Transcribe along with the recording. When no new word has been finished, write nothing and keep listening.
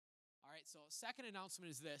right, so second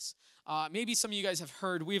announcement is this. Maybe some of you guys have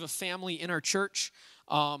heard, we have a family in our church,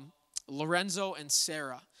 Lorenzo and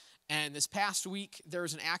Sarah. And this past week, there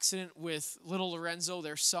was an accident with little Lorenzo,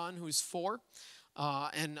 their son, who's 4.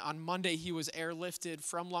 And on Monday, he was airlifted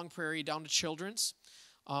from Long Prairie down to Children's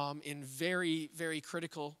in very, very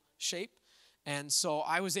critical shape. And so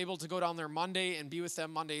I was able to go down there Monday and be with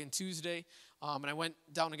them Monday and Tuesday. And I went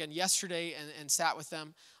down again yesterday and sat with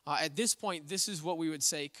them. At this point, this is what we would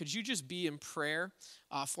say. Could you just be in prayer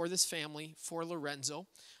for this family, for Lorenzo?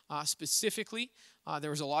 Specifically,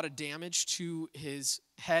 there was a lot of damage to his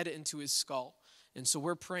head and to his skull. And so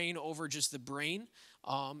we're praying over just the brain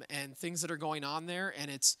and things that are going on there.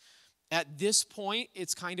 And it's at this point,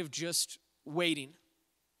 it's kind of just waiting.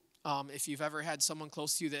 If you've ever had someone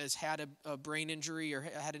close to you that has had a brain injury or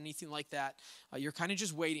had anything like that, you're kind of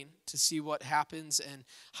just waiting to see what happens and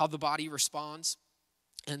how the body responds.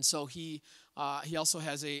 And so he also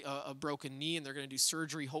has a broken knee, and they're going to do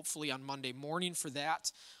surgery hopefully on Monday morning for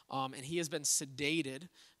that. And he has been sedated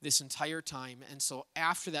this entire time. And so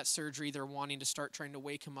after that surgery, they're wanting to start trying to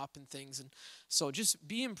wake him up and things. And so just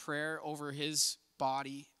be in prayer over his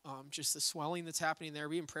body, just the swelling that's happening there.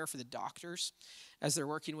 Be in prayer for the doctors as they're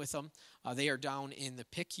working with them. They are down in the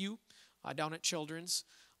PICU, down at Children's.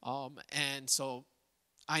 And so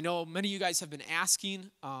I know many of you guys have been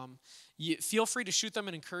asking. Feel free to shoot them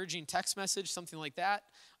an encouraging text message, something like that.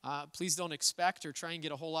 Please don't expect or try and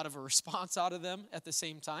get a whole lot of a response out of them at the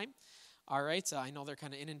same time. All right, I know they're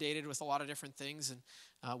kind of inundated with a lot of different things,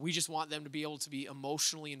 and we just want them to be able to be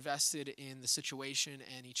emotionally invested in the situation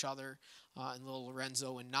and each other and little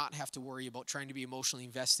Lorenzo, and not have to worry about trying to be emotionally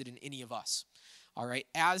invested in any of us. All right,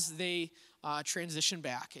 as they transition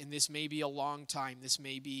back, and this may be a long time, this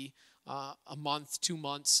may be a month, 2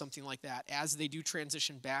 months, something like that. As they do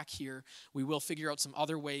transition back here, we will figure out some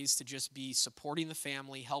other ways to just be supporting the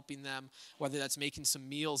family, helping them, whether that's making some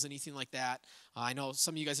meals, anything like that. I know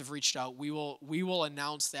some of you guys have reached out. We will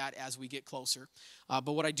announce that as we get closer.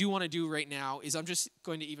 But what I do want to do right now is I'm just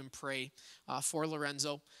going to even pray for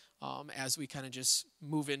Lorenzo as we kind of just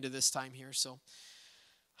move into this time here. So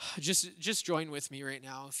just join with me right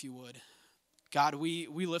now, if you would. God, we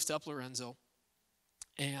lift up Lorenzo.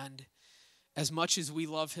 And as much as we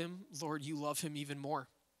love him, Lord, you love him even more.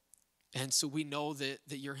 And so we know that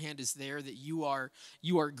your hand is there, that you are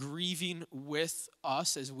grieving with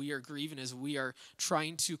us as we are grieving, as we are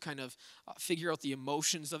trying to kind of figure out the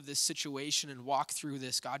emotions of this situation and walk through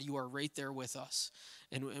this. God, you are right there with us.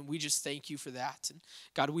 And we just thank you for that. And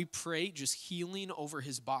God, we pray just healing over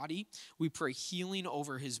his body. We pray healing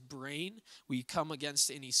over his brain. We come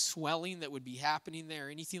against any swelling that would be happening there,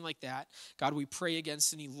 anything like that. God, we pray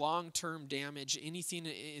against any long-term damage, anything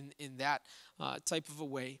in that type of a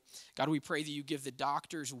way. God, we pray that you give the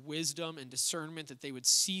doctors wisdom and discernment, that they would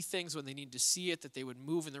see things when they need to see it, that they would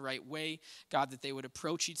move in the right way. God, that they would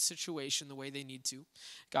approach each situation the way they need to.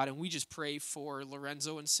 God, and we just pray for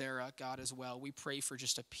Lorenzo and Sarah, God, as well. We pray for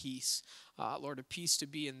just a peace. Lord, a peace to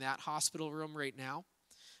be in that hospital room right now,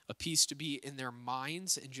 a peace to be in their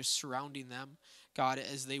minds and just surrounding them, God,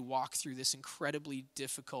 as they walk through this incredibly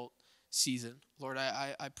difficult season. Lord,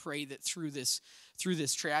 I pray that through this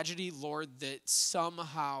tragedy, Lord, that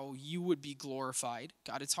somehow you would be glorified.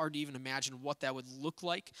 God, it's hard to even imagine what that would look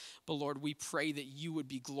like, but Lord, we pray that you would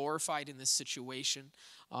be glorified in this situation,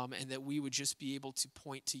 and that we would just be able to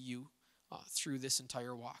point to you through this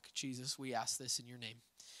entire walk. Jesus, we ask this in your name.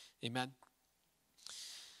 Amen.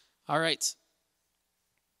 All right.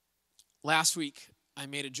 Last week, I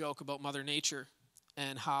made a joke about Mother Nature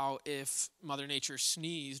and how if Mother Nature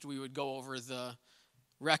sneezed, we would go over the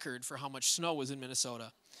record for how much snow was in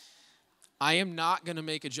Minnesota. I am not going to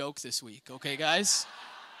make a joke this week, okay, guys?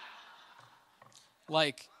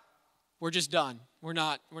 Like, we're just done. We're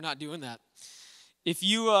not doing that. If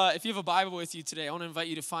you have a Bible with you today, I want to invite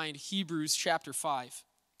you to find Hebrews chapter 5.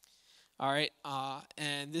 All right,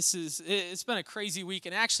 and it's been a crazy week,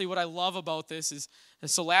 and actually what I love about this is,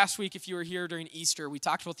 so last week, if you were here during Easter, we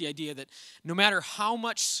talked about the idea that no matter how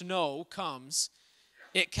much snow comes,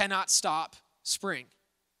 it cannot stop spring.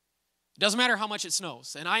 It doesn't matter how much it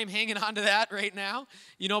snows, and I am hanging on to that right now,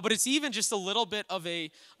 but it's even just a little bit of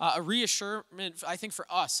a reassurance, I think, for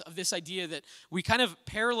us, of this idea that we kind of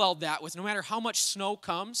paralleled that with no matter how much snow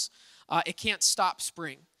comes, it can't stop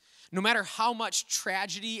spring. No matter how much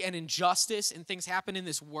tragedy and injustice and things happen in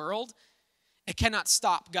this world, it cannot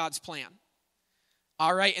stop God's plan.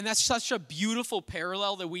 All right, and that's such a beautiful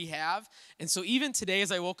parallel that we have. And so even today,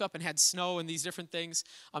 as I woke up and had snow and these different things,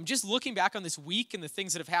 I'm just looking back on this week and the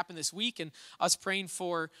things that have happened this week, and us praying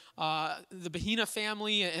for the Bahina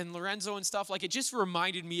family and Lorenzo and stuff. Like, it just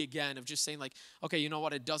reminded me again of just saying, like, okay, you know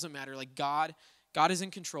what? It doesn't matter. Like, God is in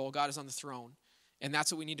control. God is on the throne. And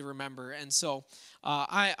that's what we need to remember. And so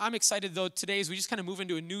I'm excited, though, today as we just kind of move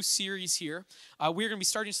into a new series here. We're going to be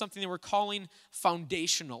starting something that we're calling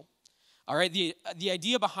Foundational. All right, the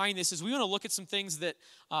idea behind this is we want to look at some things that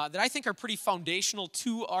I think are pretty foundational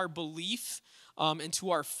to our belief and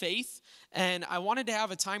to our faith. And I wanted to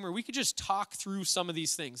have a time where we could just talk through some of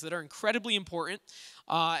these things that are incredibly important.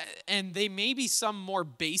 And they may be some more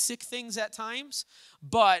basic things at times,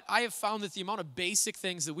 but I have found that the amount of basic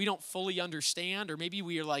things that we don't fully understand, or maybe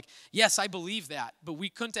we are like, yes, I believe that, but we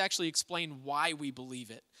couldn't actually explain why we believe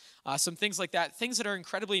it. Some things like that, things that are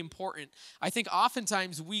incredibly important. I think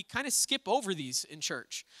oftentimes we kind of skip over these in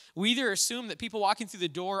church. We either assume that people walking through the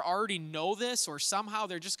door already know this, or somehow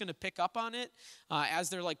they're just going to pick up on it as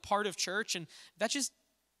they're like part of church, and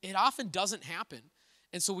it often doesn't happen.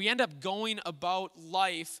 And so we end up going about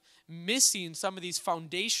life missing some of these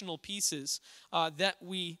foundational pieces that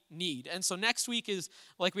we need. And so next week is,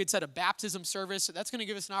 like we had said, a baptism service. That's going to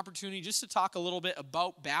give us an opportunity just to talk a little bit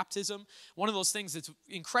about baptism. One of those things that's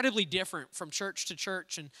incredibly different from church to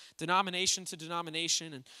church and denomination to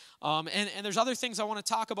denomination. And there's other things I want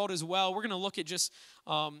to talk about as well. We're going to look at just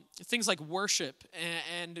things like worship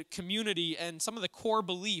and community and some of the core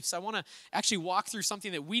beliefs. I want to actually walk through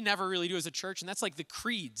something that we never really do as a church, and that's like the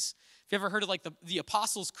creeds. Have you ever heard of like the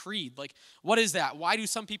Apostles' Creed? Like, what is that? Why do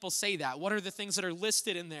some people say that? What are the things that are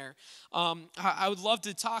listed in there? I would love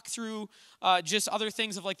to talk through just other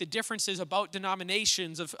things of like the differences about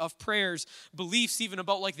denominations, of prayers, beliefs, even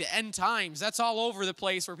about like the end times. That's all over the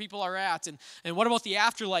place where people are at. And what about the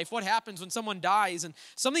afterlife? What happens when someone dies? And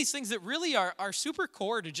some of these things that really are super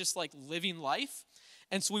core to just like living life.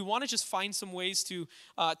 And so we want to just find some ways to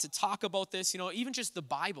talk about this, even just the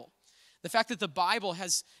Bible. The fact that the Bible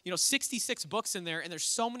has, 66 books in there, and there's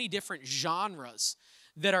so many different genres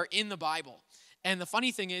that are in the Bible. And the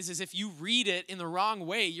funny thing is if you read it in the wrong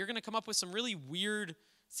way, you're going to come up with some really weird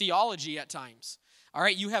theology at times. All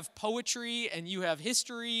right, you have poetry, and you have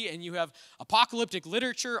history, and you have apocalyptic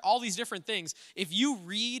literature, all these different things. If you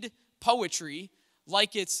read poetry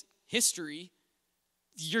like it's history,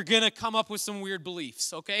 you're going to come up with some weird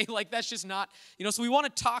beliefs, okay? Like, that's just not, so we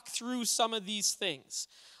want to talk through some of these things.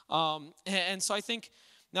 And so I think,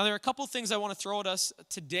 now there are a couple of things I want to throw at us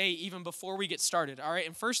today, even before we get started, all right?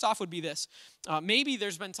 And first off would be this. Maybe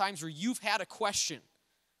there's been times where you've had a question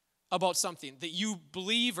about something that you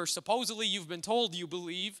believe, or supposedly you've been told you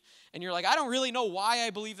believe, and you're like, I don't really know why I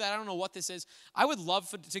believe that. I don't know what this is. I would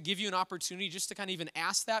love to give you an opportunity just to kind of even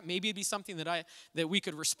ask that. Maybe it'd be something that we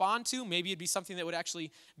could respond to. Maybe it'd be something that would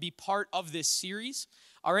actually be part of this series.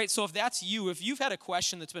 All right, so if that's you, if you've had a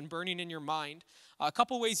question that's been burning in your mind, a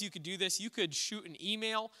couple ways you could do this. You could shoot an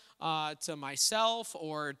email to myself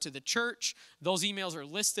or to the church. Those emails are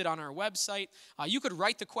listed on our website. You could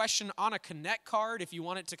write the question on a Connect card if you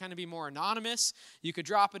want it to kind of be more anonymous. You could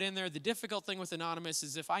drop it in there. The difficult thing with anonymous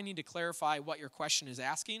is if I need to clarify what your question is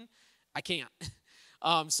asking, I can't.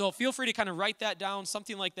 So feel free to kind of write that down,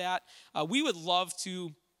 something like that. We would love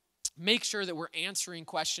to make sure that we're answering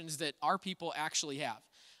questions that our people actually have.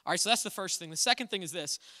 All right, so that's the first thing. The second thing is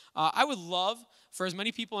this. I would love for as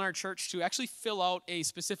many people in our church to actually fill out a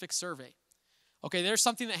specific survey. Okay, there's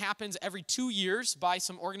something that happens every 2 years by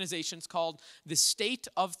some organizations called the State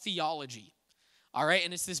of Theology. All right,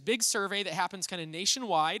 and it's this big survey that happens kind of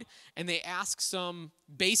nationwide, and they ask some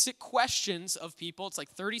basic questions of people. It's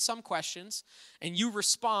like 30-some questions, and you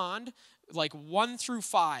respond like 1 through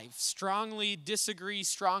 5, strongly disagree,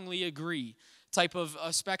 strongly agree type of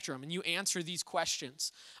spectrum, and you answer these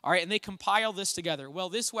questions. All right, and they compile this together. Well,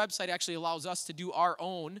 this website actually allows us to do our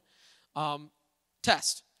own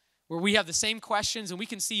test, where we have the same questions, and we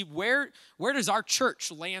can see where does our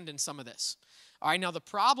church land in some of this. All right, now the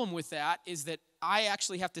problem with that is that I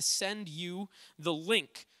actually have to send you the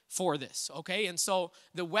link for this, okay? And so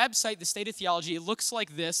the website, the State of Theology, it looks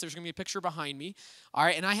like this. There's going to be a picture behind me. All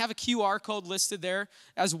right, and I have a QR code listed there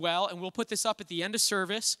as well, and we'll put this up at the end of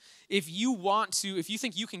service. If you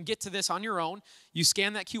think you can get to this on your own, you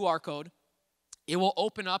scan that QR code. It will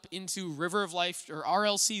open up into River of Life, or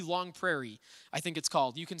RLC Long Prairie, I think it's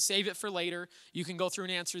called. You can save it for later. You can go through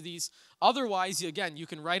and answer these. Otherwise, again, you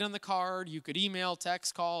can write on the card. You could email,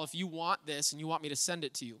 text, call if you want this and you want me to send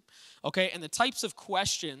it to you. Okay, and the types of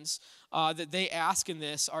questions that they ask in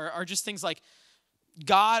this are just things like,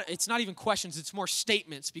 God, it's not even questions, it's more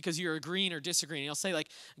statements because you're agreeing or disagreeing. He'll say like,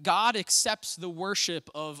 God accepts the worship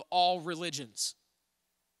of all religions.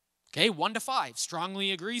 Okay, 1 to 5.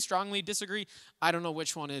 Strongly agree, strongly disagree. I don't know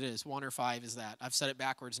which one it is. 1 or 5 is that. I've said it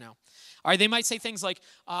backwards now. All right, they might say things like,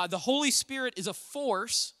 the Holy Spirit is a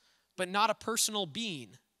force, but not a personal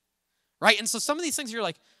being. Right? And so some of these things you're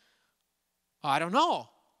like, I don't know.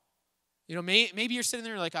 You know, maybe you're sitting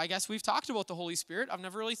there like, I guess we've talked about the Holy Spirit. I've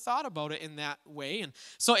never really thought about it in that way. And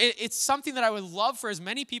so it's something that I would love for as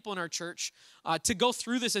many people in our church to go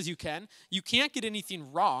through this as you can. You can't get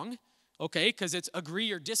anything wrong, okay, because it's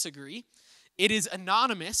agree or disagree. It is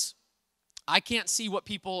anonymous. I can't see what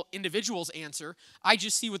individuals answer. I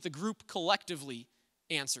just see what the group collectively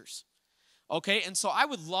answers. Okay, and so I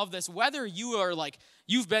would love this, whether you are like,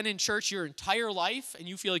 you've been in church your entire life and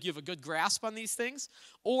you feel like you have a good grasp on these things,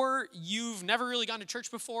 or you've never really gone to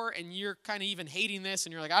church before and you're kind of even hating this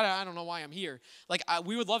and you're like, I don't know why I'm here. Like,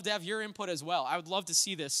 we would love to have your input as well. I would love to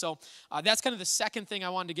see this. So that's kind of the second thing I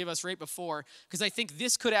wanted to give us right before, because I think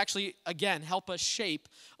this could actually, again, help us shape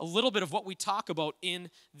a little bit of what we talk about in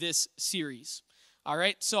this series. All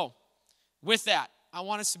right, so with that, I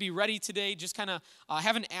want us to be ready today, just kind of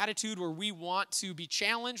have an attitude where we want to be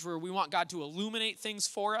challenged, where we want God to illuminate things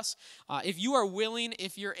for us. If you are willing,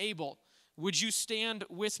 if you're able, would you stand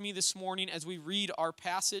with me this morning as we read our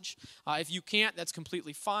passage? If you can't, that's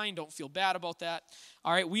completely fine. Don't feel bad about that.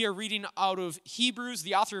 All right, we are reading out of Hebrews.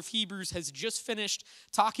 The author of Hebrews has just finished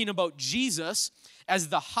talking about Jesus as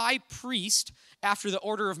the high priest after the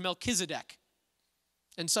order of Melchizedek.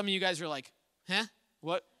 And some of you guys are like, huh?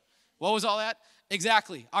 What was all that?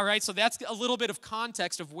 Exactly. All right, so that's a little bit of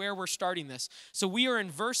context of where we're starting this. So we are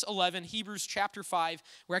in verse 11, Hebrews chapter 5.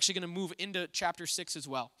 We're actually going to move into chapter 6 as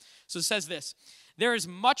well. So it says this, there is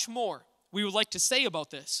much more we would like to say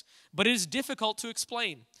about this, but it is difficult to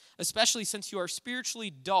explain, especially since you are spiritually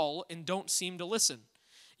dull and don't seem to listen.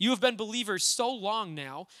 You have been believers so long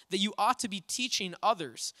now that you ought to be teaching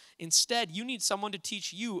others. Instead, you need someone to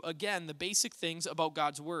teach you again the basic things about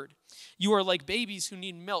God's word. You are like babies who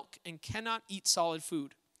need milk and cannot eat solid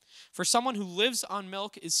food. For someone who lives on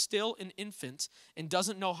milk is still an infant and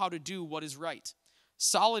doesn't know how to do what is right.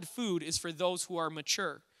 Solid food is for those who are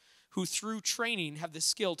mature, who through training have the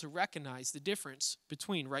skill to recognize the difference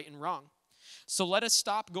between right and wrong. So let us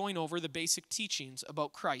stop going over the basic teachings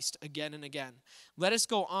about Christ again and again. Let us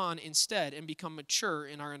go on instead and become mature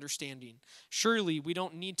in our understanding. Surely we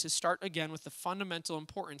don't need to start again with the fundamental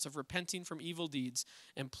importance of repenting from evil deeds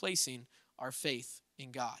and placing our faith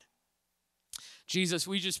in God. Jesus,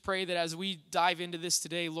 we just pray that as we dive into this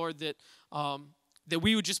today, Lord, that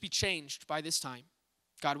we would just be changed by this time.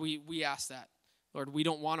 God, we ask that. Lord, we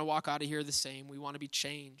don't want to walk out of here the same. We want to be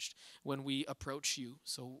changed when we approach you.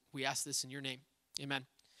 So we ask this in your name. Amen.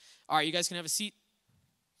 All right, you guys can have a seat.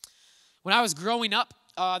 When I was growing up,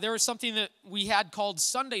 there was something that we had called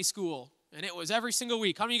Sunday school, and it was every single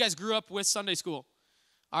week. How many of you guys grew up with Sunday school?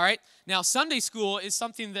 All right. Now, Sunday school is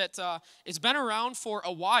something that it's been around for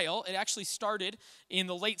a while. It actually started in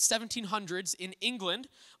the late 1700s in England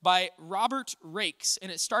by Robert Raikes,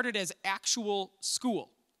 and it started as actual school.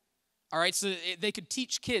 All right, so they could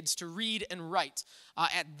teach kids to read and write.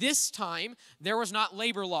 At this time, there was not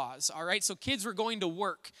labor laws, all right? So kids were going to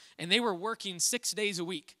work, and they were working 6 days a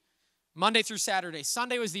week, Monday through Saturday.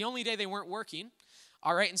 Sunday was the only day they weren't working,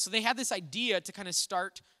 all right? And so they had this idea to kind of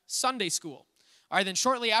start Sunday school. All right, then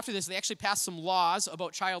shortly after this, they actually passed some laws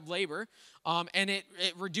about child labor, and it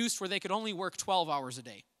reduced where they could only work 12 hours a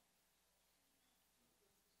day.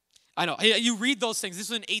 I know, you read those things. This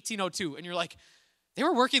was in 1802, and you're like, they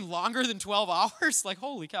were working longer than 12 hours? Like,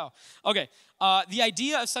 holy cow. Okay, the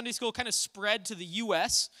idea of Sunday school kind of spread to the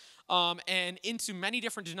U.S. And into many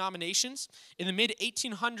different denominations. In the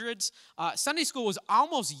mid-1800s, Sunday school was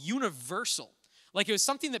almost universal. Like, it was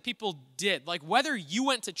something that people did. Like, whether you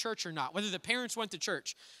went to church or not, whether the parents went to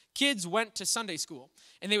church, kids went to Sunday school.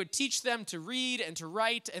 And they would teach them to read and to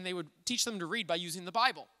write, and they would teach them to read by using the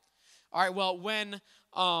Bible. All right, well, when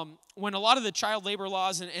a lot of the child labor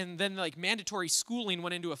laws and then like mandatory schooling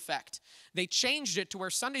went into effect, they changed it to where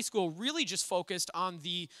Sunday school really just focused on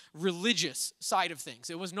the religious side of things.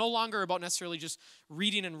 It was no longer about necessarily just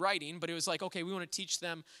reading and writing, but it was like, okay, we want to teach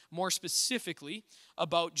them more specifically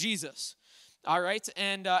about Jesus. All right,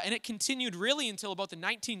 and it continued really until about the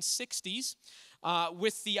 1960s.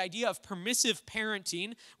 With the idea of permissive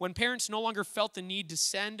parenting, when parents no longer felt the need to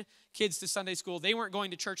send kids to Sunday school. They weren't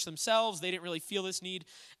going to church themselves. They didn't really feel this need.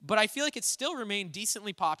 But I feel like it still remained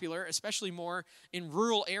decently popular, especially more in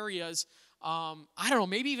rural areas. I don't know,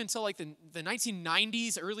 maybe even until like the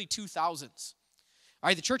 1990s, early 2000s. All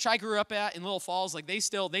right, the church I grew up at in Little Falls, like they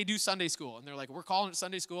do Sunday school. And they're like, we're calling it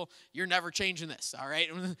Sunday school. You're never changing this, all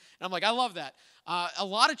right? And I'm like, I love that. A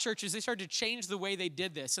lot of churches, they started to change the way they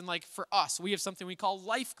did this. And like for us, we have something we call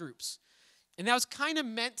life groups. And that was kind of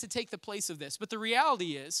meant to take the place of this. But the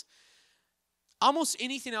reality is, almost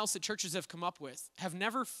anything else that churches have come up with have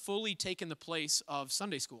never fully taken the place of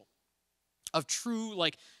Sunday school, of true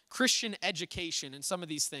like Christian education and some of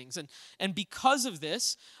these things. And because of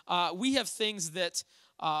this, we have things that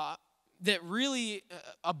really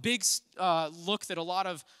a big look that a lot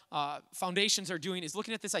of foundations are doing is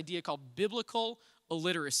looking at this idea called biblical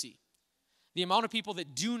illiteracy. The amount of people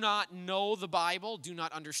that do not know the Bible, do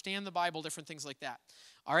not understand the Bible, different things like that.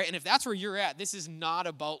 All right, and if that's where you're at, this is not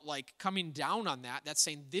about like coming down on that. That's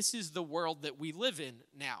saying this is the world that we live in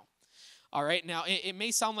now. All right, now it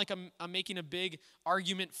may sound like I'm making a big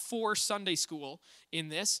argument for Sunday school in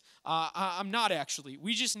this. I'm not actually.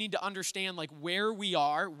 We just need to understand like where we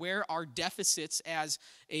are, where our deficits as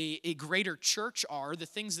a greater church are, the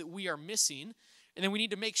things that we are missing, and then we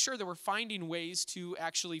need to make sure that we're finding ways to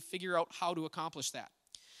actually figure out how to accomplish that.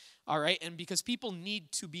 All right, and because people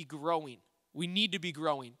need to be growing. We need to be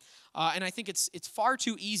growing. And I think it's far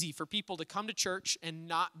too easy for people to come to church and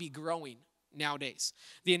not be growing nowadays.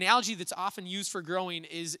 The analogy that's often used for growing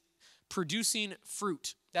is producing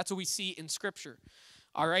fruit. That's what we see in Scripture.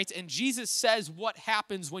 All right, and Jesus says what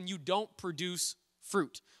happens when you don't produce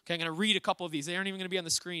fruit. Okay, I'm going to read a couple of these. They aren't even going to be on the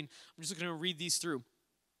screen. I'm just going to read these through.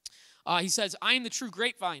 He says, I am the true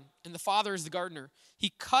grapevine, and the Father is the gardener.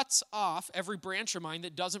 He cuts off every branch of mine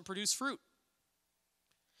that doesn't produce fruit.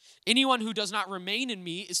 Anyone who does not remain in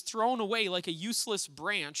me is thrown away like a useless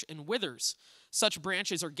branch and withers. Such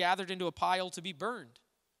branches are gathered into a pile to be burned.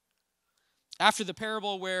 After the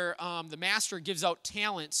parable where the master gives out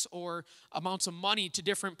talents or amounts of money to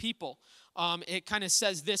different people, it kind of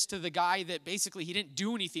says this to the guy that basically he didn't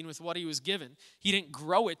do anything with what he was given. He didn't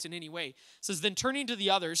grow it in any way. It says, then turning to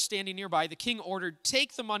the others standing nearby, the king ordered,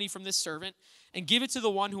 take the money from this servant and give it to the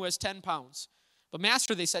one who has 10 pounds. But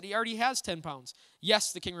master, they said, he already has 10 pounds.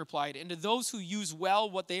 Yes, the king replied, and to those who use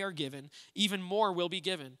well what they are given, even more will be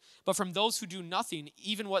given. But from those who do nothing,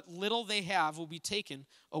 even what little they have will be taken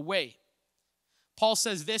away. Paul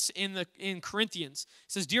says this in Corinthians. He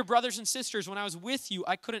says, dear brothers and sisters, when I was with you,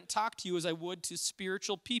 I couldn't talk to you as I would to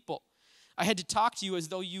spiritual people. I had to talk to you as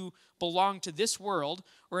though you belonged to this world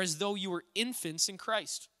or as though you were infants in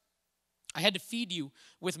Christ. I had to feed you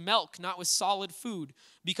with milk, not with solid food,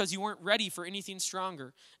 because you weren't ready for anything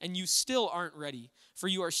stronger, and you still aren't ready, for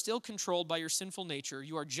you are still controlled by your sinful nature.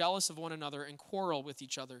 You are jealous of one another and quarrel with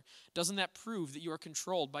each other. Doesn't that prove that you are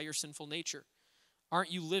controlled by your sinful nature?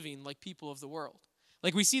 Aren't you living like people of the world?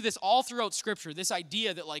 Like we see this all throughout Scripture, this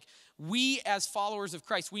idea that like we as followers of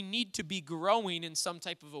Christ, we need to be growing in some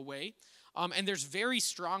type of a way, and there's very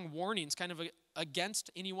strong warnings kind of against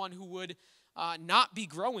anyone who would not be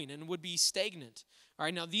growing and would be stagnant. All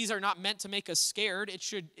right, now these are not meant to make us scared. It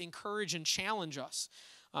should encourage and challenge us.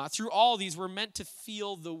 Through all these, we're meant to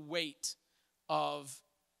feel the weight of,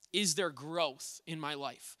 is there growth in my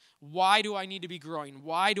life? Why do I need to be growing?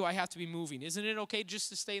 Why do I have to be moving? Isn't it okay just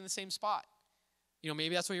to stay in the same spot? You know,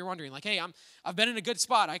 maybe that's what you're wondering. Like, hey, I've been in a good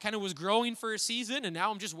spot. I kind of was growing for a season, and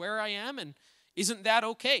now I'm just where I am, and isn't that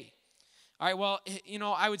okay? All right, well, you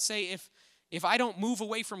know, I would say if I don't move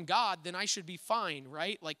away from God, then I should be fine,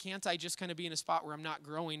 right? Like, can't I just kind of be in a spot where I'm not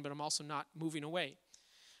growing, but I'm also not moving away?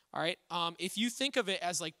 All right, if you think of it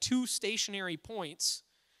as like two stationary points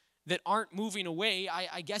that aren't moving away,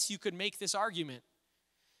 I guess you could make this argument.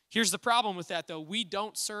 Here's the problem with that, though. We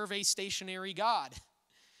don't serve a stationary God.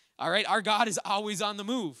 All right, our God is always on the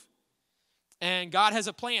move. And God has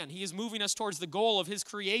a plan. He is moving us towards the goal of his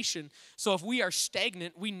creation. So if we are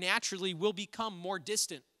stagnant, we naturally will become more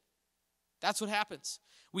distant. That's what happens.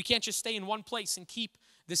 We can't just stay in one place and keep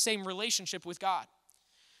the same relationship with God.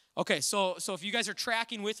 Okay, so if you guys are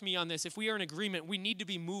tracking with me on this, if we are in agreement, we need to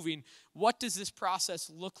be moving. What does this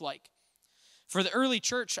process look like? For the early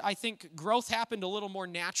church, I think growth happened a little more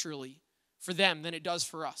naturally for them than it does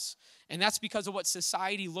for us. And that's because of what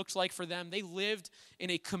society looked like for them. They lived in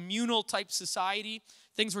a communal type society.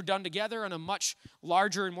 Things were done together on a much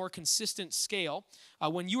larger and more consistent scale.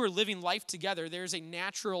 When you are living life together, there's a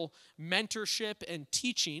natural mentorship and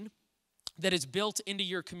teaching that is built into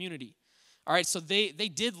your community. All right, so they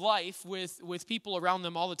did life with people around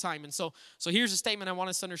them all the time. And so here's a statement I want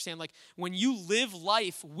us to understand. Like, when you live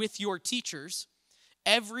life with your teachers,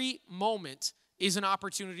 every moment is an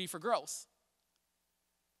opportunity for growth.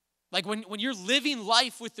 Like when you're living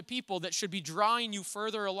life with the people that should be drawing you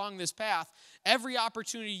further along this path, every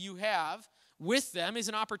opportunity you have, with them is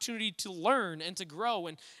an opportunity to learn and to grow,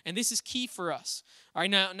 and this is key for us. All right,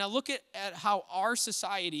 now look at how our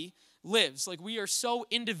society lives. Like, we are so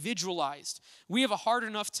individualized. We have a hard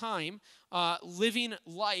enough time living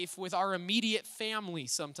life with our immediate family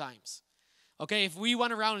sometimes. Okay, if we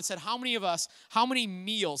went around and said, how many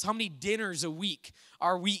meals, how many dinners a week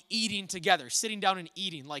are we eating together, sitting down and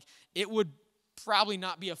eating? Like, it would probably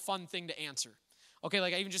not be a fun thing to answer. Okay,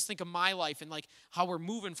 like I even just think of my life and like how we're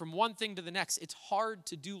moving from one thing to the next. It's hard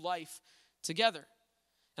to do life together.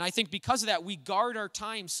 And I think because of that, we guard our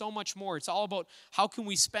time so much more. It's all about how can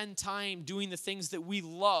we spend time doing the things that we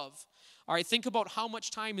love. All right, think about how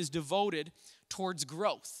much time is devoted towards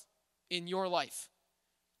growth in your life.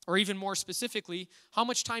 Or even more specifically, how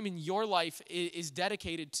much time in your life is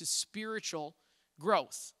dedicated to spiritual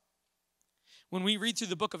growth. When we read through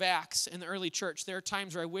the book of Acts in the early church, there are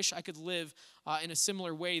times where I wish I could live in a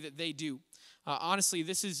similar way that they do. Honestly,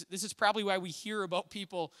 this is probably why we hear about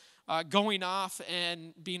people going off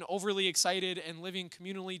and being overly excited and living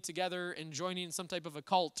communally together and joining some type of a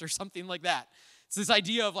cult or something like that. It's this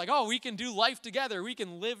idea of like, oh, we can do life together, we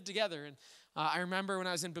can live together. And I remember when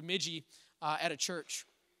I was in Bemidji at a church,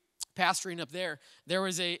 pastoring up there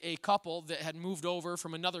was a couple that had moved over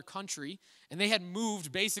from another country, and they had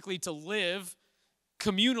moved basically to live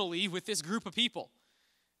communally with this group of people.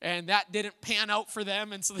 And that didn't pan out for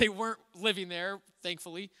them, and so they weren't living there,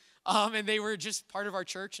 thankfully. And they were just part of our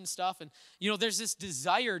church and stuff. And, there's this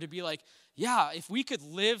desire to be like, yeah, if we could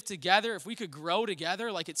live together, if we could grow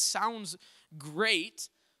together, like it sounds great,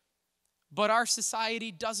 but our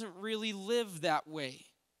society doesn't really live that way.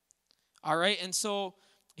 All right, and so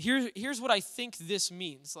here's what I think this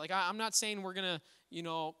means. Like, I'm not saying we're going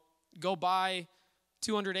to, go buy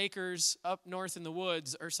 200 acres up north in the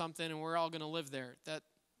woods or something and we're all going to live there.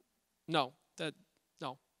 No,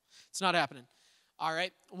 it's not happening. All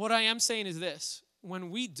right, what I am saying is this. When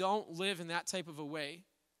we don't live in that type of a way,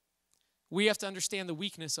 we have to understand the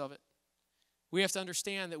weakness of it. We have to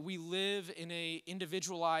understand that we live in a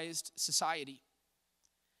individualized society.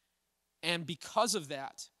 And because of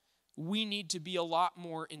that, we need to be a lot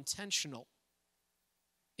more intentional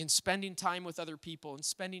in spending time with other people and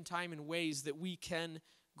spending time in ways that we can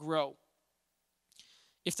grow.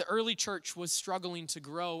 If the early church was struggling to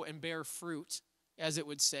grow and bear fruit, as it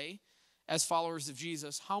would say, as followers of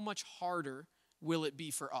Jesus, how much harder will it be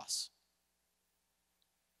for us?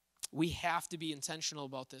 We have to be intentional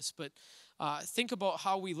about this, but think about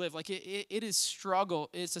how we live. Like it is struggle.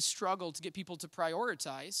 It's a struggle to get people to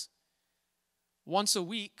prioritize once a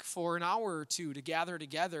week for an hour or two to gather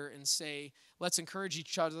together and say, let's encourage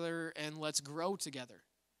each other and let's grow together.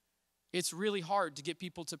 It's really hard to get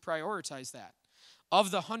people to prioritize that. Of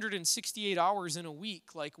the 168 hours in a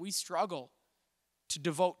week, like we struggle to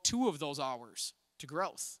devote 2 of those hours to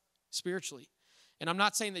growth spiritually. And I'm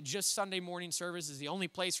not saying that just Sunday morning service is the only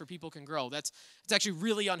place where people can grow. It's actually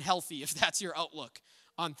really unhealthy if that's your outlook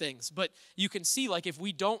on things. But you can see, like, if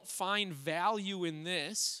we don't find value in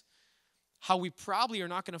this, how we probably are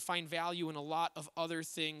not going to find value in a lot of other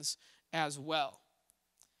things as well.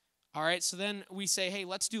 All right, so then we say, hey,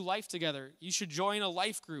 let's do life together. You should join a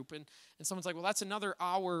life group. And someone's like, well, that's another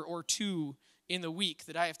hour or 2 in the week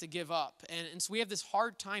that I have to give up. And so we have this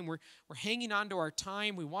hard time. We're hanging on to our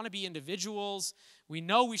time. We want to be individuals. We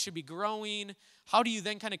know we should be growing. How do you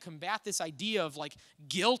then kind of combat this idea of like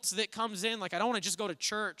guilt that comes in? Like, I don't want to just go to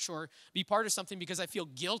church or be part of something because I feel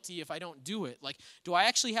guilty if I don't do it. Like, do I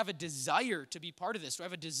actually have a desire to be part of this? Do I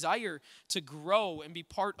have a desire to grow and be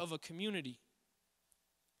part of a community?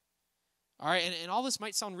 All right, and all this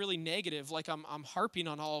might sound really negative, like I'm harping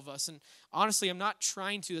on all of us. And honestly, I'm not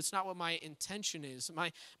trying to. That's not what my intention is.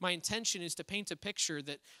 My intention is to paint a picture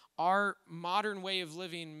that our modern way of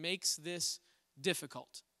living makes this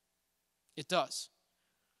difficult. It does.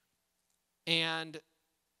 And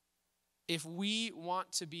if we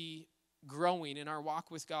want to be growing in our walk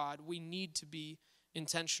with God, we need to be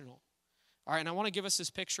intentional. All right, and I want to give us this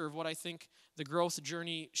picture of what I think the growth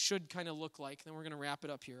journey should kind of look like. Then we're going to wrap it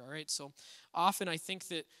up here, all right? So often I think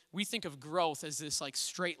that we think of growth as this like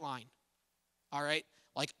straight line, all right?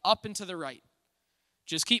 Like up and to the right.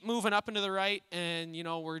 Just keep moving up and to the right and,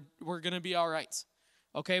 we're going to be all right,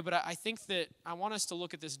 okay? But I think that I want us to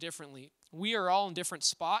look at this differently. We are all in different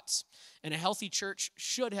spots, and a healthy church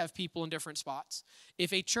should have people in different spots.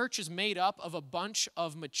 If a church is made up of a bunch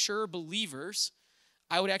of mature believers,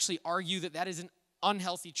 I would actually argue that is an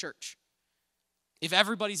unhealthy church. If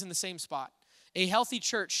everybody's in the same spot. A healthy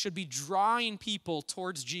church should be drawing people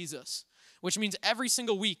towards Jesus, which means every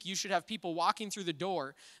single week you should have people walking through the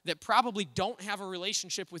door that probably don't have a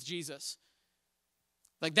relationship with Jesus.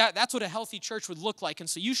 Like that's what a healthy church would look like. And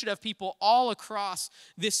so you should have people all across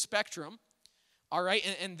this spectrum, all right?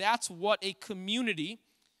 And that's what a community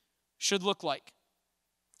should look like.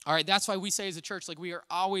 All right, that's why we say as a church, like we are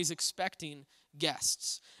always expecting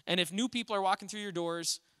guests. And if new people are walking through your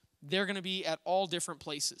doors, they're going to be at all different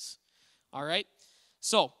places. All right?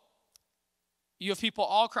 So, you have people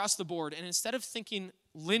all across the board, and instead of thinking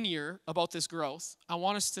linear about this growth, I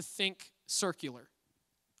want us to think circular.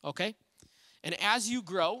 Okay? And as you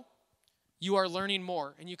grow, you are learning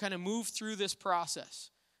more, and you kind of move through this process.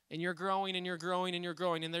 And you're growing, and you're growing, and you're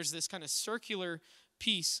growing, and there's this kind of circular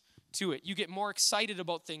piece to it. You get more excited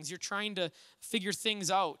about things. You're trying to figure things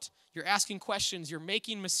out. You're asking questions. You're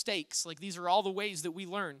making mistakes. Like these are all the ways that we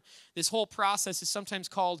learn. This whole process is sometimes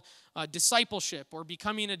called discipleship or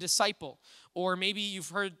becoming a disciple. Or maybe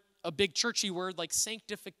you've heard a big churchy word like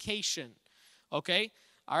sanctification. Okay?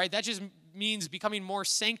 All right, that just means becoming more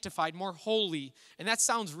sanctified, more holy. And that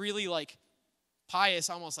sounds really like pious,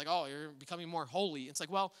 almost like, oh, you're becoming more holy. It's like,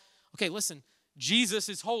 well, okay, listen. Jesus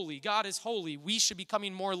is holy. God is holy. We should be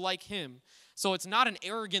becoming more like him. So it's not an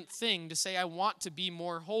arrogant thing to say, I want to be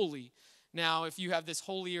more holy. Now, if you have this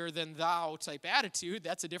holier than thou type attitude,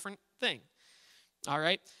 that's a different thing. All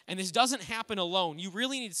right? And this doesn't happen alone. You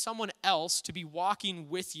really need someone else to be walking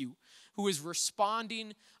with you, who is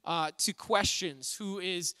responding to questions, who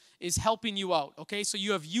is helping you out, okay? So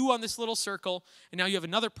you have you on this little circle, and now you have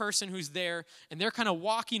another person who's there, and they're kind of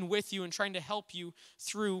walking with you and trying to help you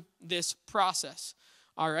through this process,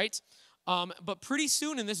 all right? But pretty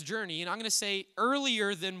soon in this journey, and I'm going to say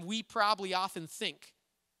earlier than we probably often think,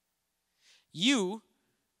 you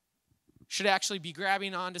should actually be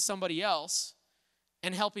grabbing onto somebody else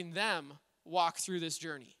and helping them walk through this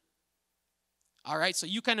journey. All right, so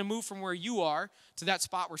you kind of move from where you are to that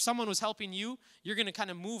spot where someone was helping you. You're going to kind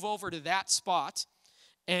of move over to that spot,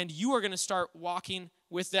 and you are going to start walking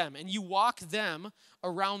with them. And you walk them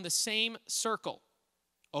around the same circle,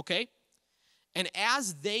 okay? And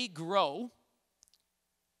as they grow,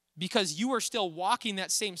 because you are still walking that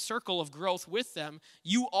same circle of growth with them,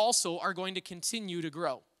 you also are going to continue to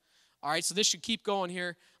grow. All right, so this should keep going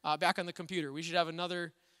here back on the computer. We should have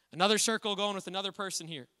another circle going with another person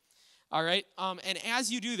here. All right, and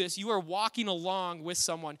as you do this, you are walking along with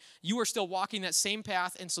someone. You are still walking that same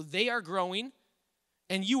path, and so they are growing,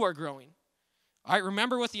 and you are growing. All right,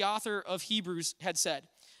 remember what the author of Hebrews had said.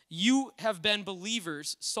 You have been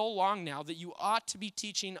believers so long now that you ought to be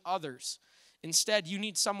teaching others. Instead, you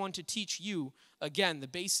need someone to teach you, again, the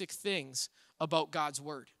basic things about God's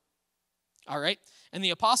word. All right, and the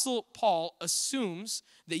Apostle Paul assumes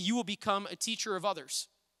that you will become a teacher of others.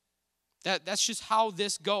 That's just how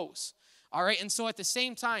this goes. All right, and so at the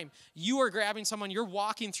same time, you are grabbing someone, you're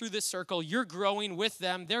walking through this circle, you're growing with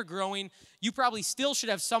them, they're growing. You probably still should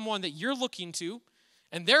have someone that you're looking to,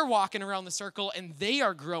 and they're walking around the circle, and they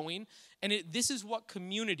are growing, and this is what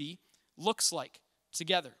community looks like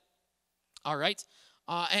together. All right,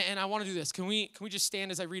 and I want to do this. Can we just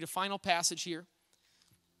stand as I read a final passage here?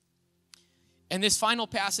 And this final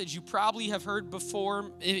passage you probably have heard before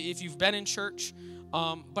if you've been in church.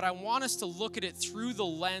 But I want us to look at it through the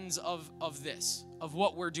lens of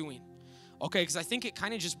what we're doing. Okay, because I think it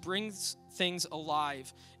kind of just brings things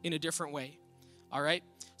alive in a different way. All right?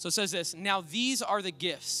 So it says this, now these are the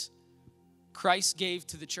gifts Christ gave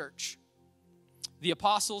to the church. The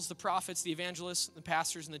apostles, the prophets, the evangelists, the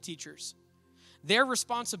pastors, and the teachers. Their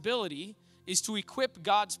responsibility is to equip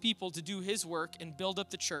God's people to do his work and build up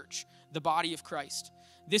the church, the body of Christ.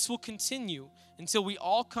 This will continue until we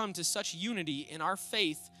all come to such unity in our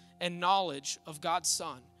faith and knowledge of God's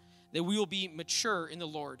Son that we will be mature in the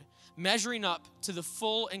Lord, measuring up to the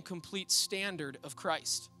full and complete standard of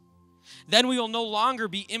Christ. Then we will no longer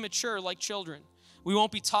be immature like children. We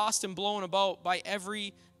won't be tossed and blown about by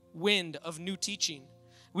every wind of new teaching.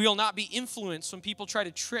 We will not be influenced when people try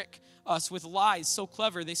to trick us with lies so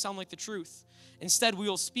clever they sound like the truth. Instead, we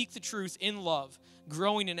will speak the truth in love,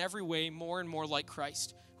 growing in every way more and more like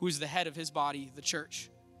Christ, who is the head of his body, the church.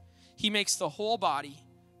 He makes the whole body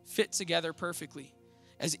fit together perfectly.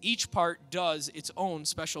 As each part does its own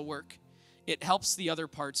special work, it helps the other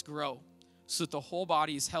parts grow so that the whole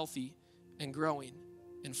body is healthy and growing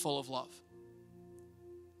and full of love.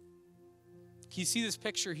 Can you see this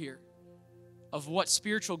picture here of what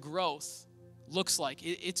spiritual growth looks like?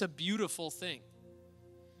 It's a beautiful thing.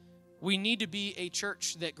 We need to be a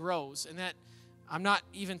church that grows, and that I'm not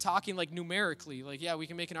even talking like numerically. Like, yeah, we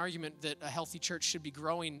can make an argument that a healthy church should be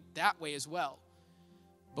growing that way as well.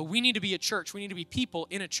 But we need to be a church. We need to be people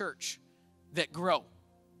in a church that grow.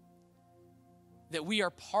 That we are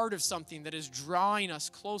part of something that is drawing us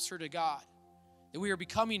closer to God. That we are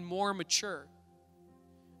becoming more mature.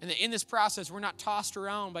 And that in this process, we're not tossed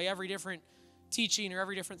around by every different teaching or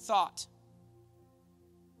every different thought.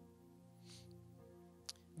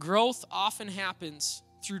 Growth often happens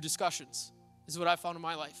through discussions, is what I found in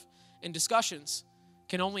my life. And discussions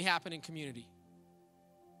can only happen in community.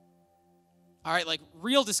 All right, like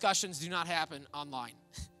real discussions do not happen online.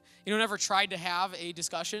 You don't ever tried to have a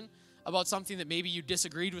discussion about something that maybe you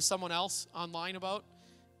disagreed with someone else online about?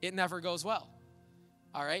 It never goes well.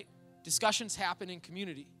 All right? Discussions happen in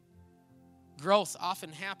community. Growth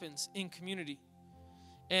often happens in community.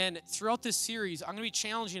 And throughout this series, I'm going to be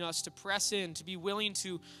challenging us to press in, to be willing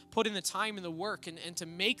to put in the time and the work, and to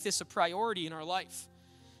make this a priority in our life.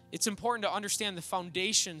 It's important to understand the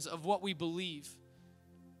foundations of what we believe.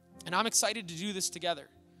 And I'm excited to do this together.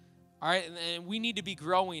 All right? And we need to be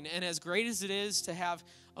growing. And as great as it is to have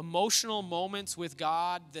emotional moments with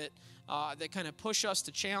God that kind of push us,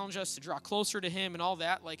 to challenge us, to draw closer to Him and all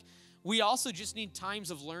that, like, we also just need times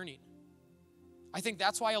of learning. I think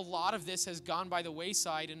that's why a lot of this has gone by the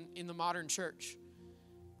wayside in the modern church.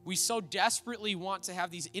 We so desperately want to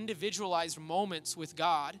have these individualized moments with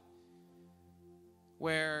God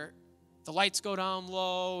where the lights go down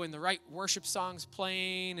low and the right worship song's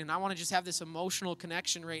playing, and I want to just have this emotional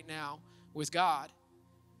connection right now with God,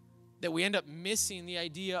 that we end up missing the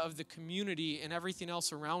idea of the community and everything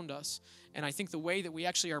else around us. And I think the way that we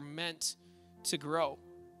actually are meant to grow.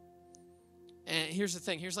 And here's the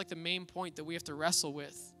thing. Here's like the main point that we have to wrestle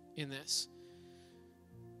with in this.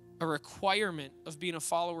 A requirement of being a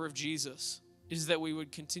follower of Jesus is that we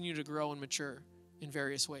would continue to grow and mature in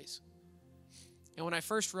various ways. And when I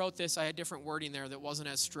first wrote this, I had different wording there that wasn't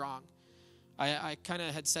as strong. I kind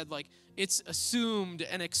of had said, like, it's assumed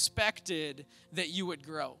and expected that you would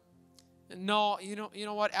grow. No, you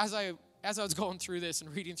know what? As I was going through this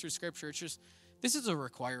and reading through Scripture, it's just, this is a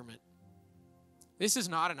requirement. This is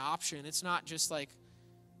not an option. It's not just like,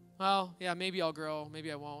 well, yeah, maybe I'll grow,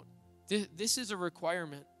 maybe I won't. This is a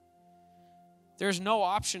requirement. There's no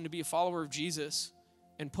option to be a follower of Jesus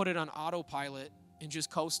and put it on autopilot and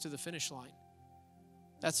just coast to the finish line.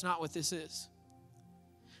 That's not what this is.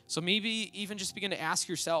 So maybe even just begin to ask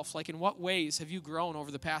yourself, like, in what ways have you grown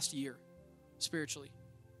over the past year spiritually?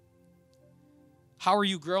 How are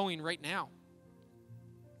you growing right now?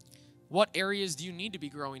 What areas do you need to be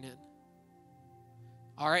growing in?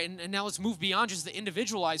 All right, and now let's move beyond just the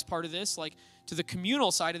individualized part of this, like to the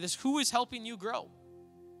communal side of this. Who is helping you grow?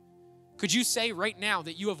 Could you say right now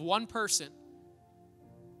that you have one person,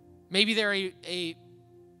 maybe they're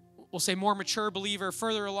we'll say more mature believer,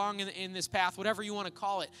 further along in this path, whatever you want to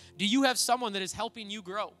call it. Do you have someone that is helping you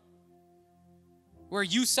grow? Where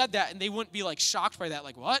you said that and they wouldn't be like shocked by that,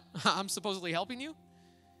 like, what? I'm supposedly helping you?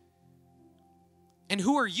 And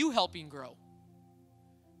who are you helping grow?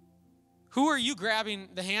 Who are you grabbing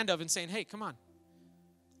the hand of and saying, hey, come on,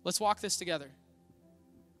 let's walk this together?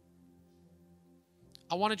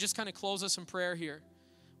 I want to just kind of close us in prayer here,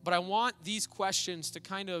 but I want these questions to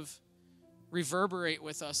kind of reverberate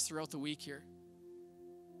with us throughout the week here.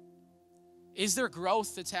 Is there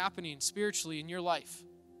growth that's happening spiritually in your life?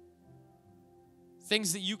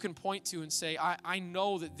 Things that you can point to and say, I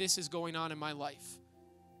know that this is going on in my life.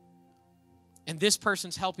 And this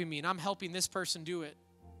person's helping me, and I'm helping this person do it.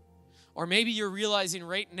 Or maybe you're realizing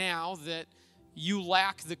right now that you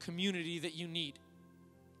lack the community that you need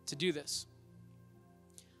to do this.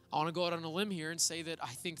 I want to go out on a limb here and say that I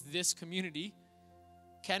think this community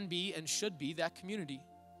can be and should be that community.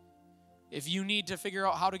 If you need to figure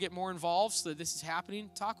out how to get more involved so that this is happening,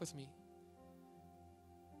 talk with me.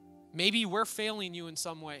 Maybe we're failing you in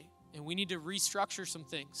some way, and we need to restructure some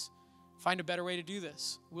things. Find a better way to do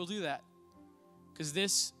this. We'll do that, because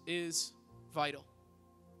this is vital.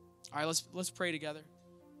 All right, let's pray together.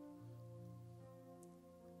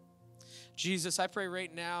 Jesus, I pray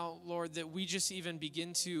right now, Lord, that we just even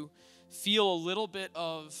begin to feel a little bit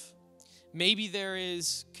of, maybe there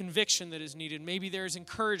is conviction that is needed. Maybe there is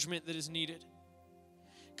encouragement that is needed.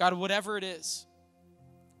 God, whatever it is,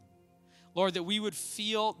 Lord, that we would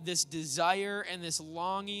feel this desire and this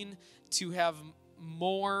longing to have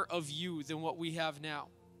more of you than what we have now.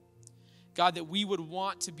 God, that we would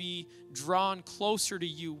want to be drawn closer to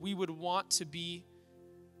you. We would want to be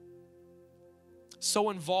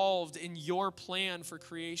so involved in your plan for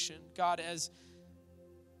creation. God, as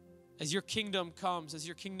your kingdom comes, as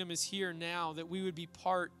your kingdom is here now, that we would be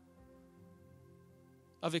part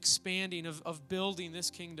of expanding, of building this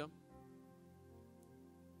kingdom.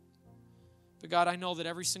 But God, I know that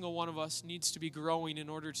every single one of us needs to be growing in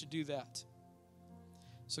order to do that.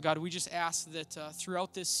 So God, we just ask that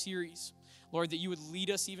throughout this series, Lord, that you would lead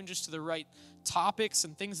us even just to the right topics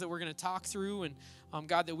and things that we're going to talk through. And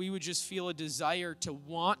God, that we would just feel a desire to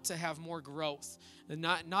want to have more growth. And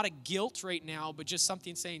not a guilt right now, but just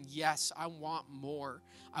something saying, yes, I want more.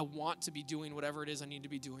 I want to be doing whatever it is I need to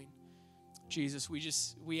be doing. Jesus,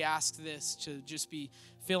 we ask this to just be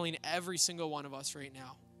filling every single one of us right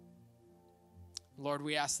now. Lord,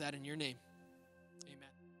 we ask that in your name.